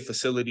would say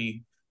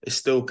facility is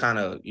still kind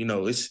of,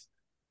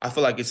 I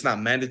feel like it's not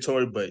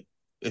mandatory, but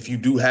if you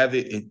do have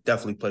it, it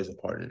definitely plays a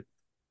part in it.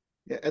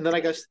 Yeah, and then I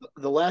guess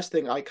the last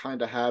thing I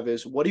kind of have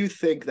is, what do you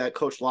think that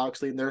Coach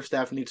Loxley and their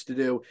staff needs to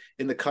do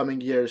in the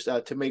coming years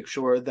to make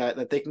sure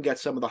that they can get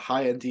some of the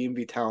high-end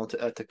DMV talent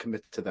to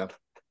commit to them?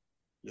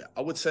 Yeah,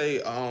 I would say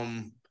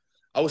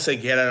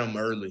get at them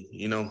early.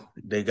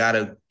 They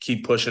gotta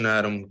keep pushing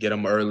at them, get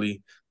them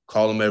early,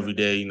 call them every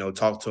day.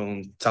 Talk to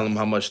them, tell them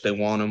how much they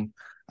want them.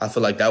 I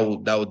feel like that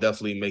will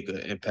definitely make an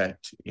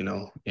impact.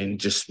 And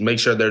just make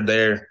sure they're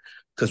there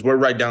because we're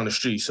right down the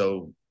street.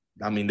 So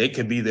I mean, they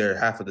can be there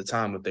half of the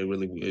time if they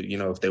really,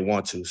 if they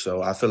want to.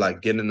 So I feel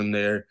like getting them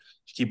there,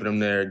 keeping them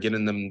there,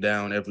 getting them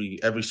down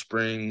every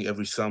spring,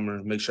 every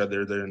summer. Make sure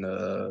they're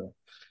there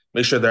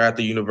make sure they're at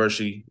the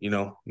university.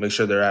 Make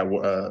sure they're at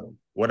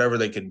whatever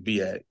they could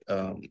be at,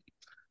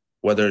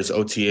 whether it's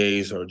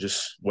OTAs or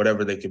just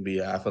whatever they could be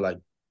at. I feel like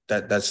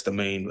that's the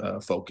main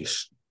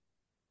focus.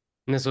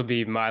 And this will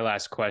be my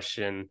last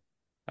question.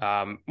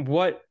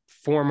 What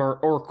former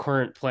or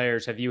current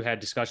players have you had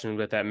discussions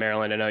with at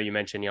Maryland? I know you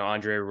mentioned,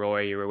 Andre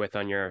Roy you were with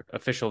on your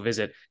official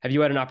visit. Have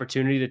you had an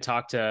opportunity to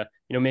talk to,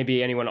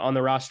 maybe anyone on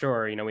the roster,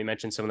 or, we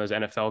mentioned some of those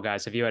NFL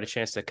guys. Have you had a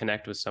chance to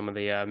connect with some of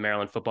the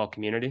Maryland football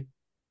community?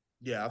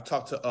 Yeah, I've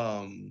talked to,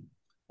 I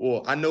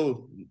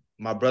know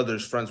my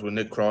brother's friends with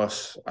Nick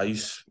Cross.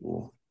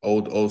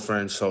 Old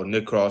friends. So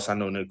Nick Cross, I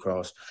know Nick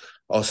Cross.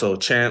 Also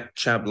Champ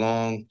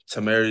Long,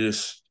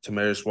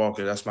 Tamarius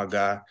Walker, that's my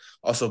guy.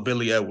 Also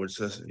Billy Edwards,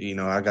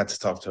 I got to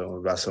talk to him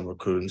about some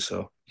recruiting.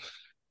 So,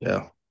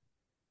 yeah.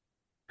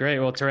 Great.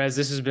 Well, Terez,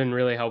 this has been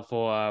really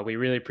helpful. We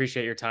really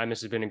appreciate your time.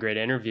 This has been a great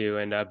interview,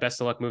 and best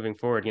of luck moving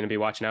forward. Going to be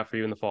watching out for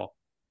you in the fall.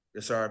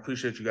 Yes, sir. I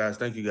appreciate you guys.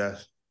 Thank you,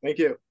 guys. Thank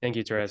you. Thank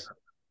you, Terez.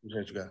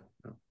 Appreciate you guys.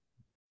 Yeah.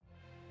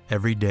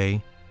 Every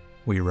day,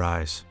 we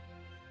rise,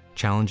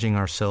 challenging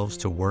ourselves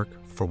to work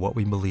for what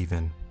we believe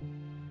in.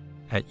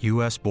 At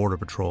U.S. Border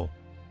Patrol,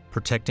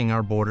 protecting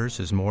our borders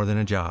is more than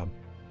a job.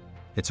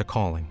 It's a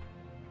calling.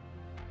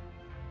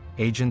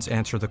 Agents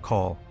answer the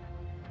call,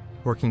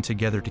 working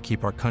together to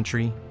keep our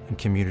country and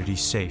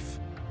communities safe.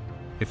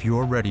 If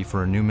you're ready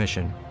for a new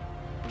mission,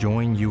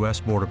 join U.S.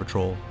 Border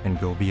Patrol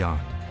and go beyond.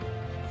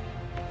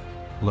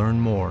 Learn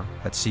more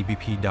at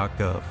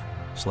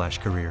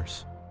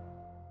cbp.gov/careers.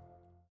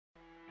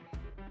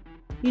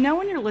 When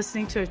you're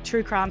listening to a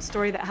true crime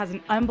story that has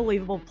an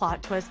unbelievable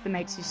plot twist that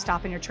makes you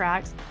stop in your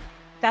tracks?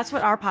 That's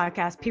what our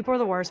podcast, People Are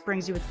the Worst,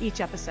 brings you with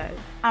each episode.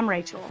 I'm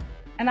Rachel.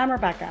 And I'm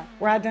Rebecca.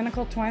 We're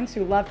identical twins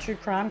who love true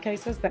crime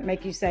cases that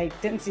make you say,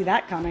 didn't see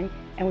that coming,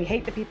 and we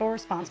hate the people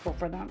responsible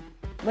for them.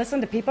 Listen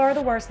to People Are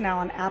the Worst now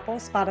on Apple,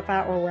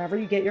 Spotify, or wherever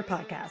you get your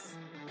podcasts.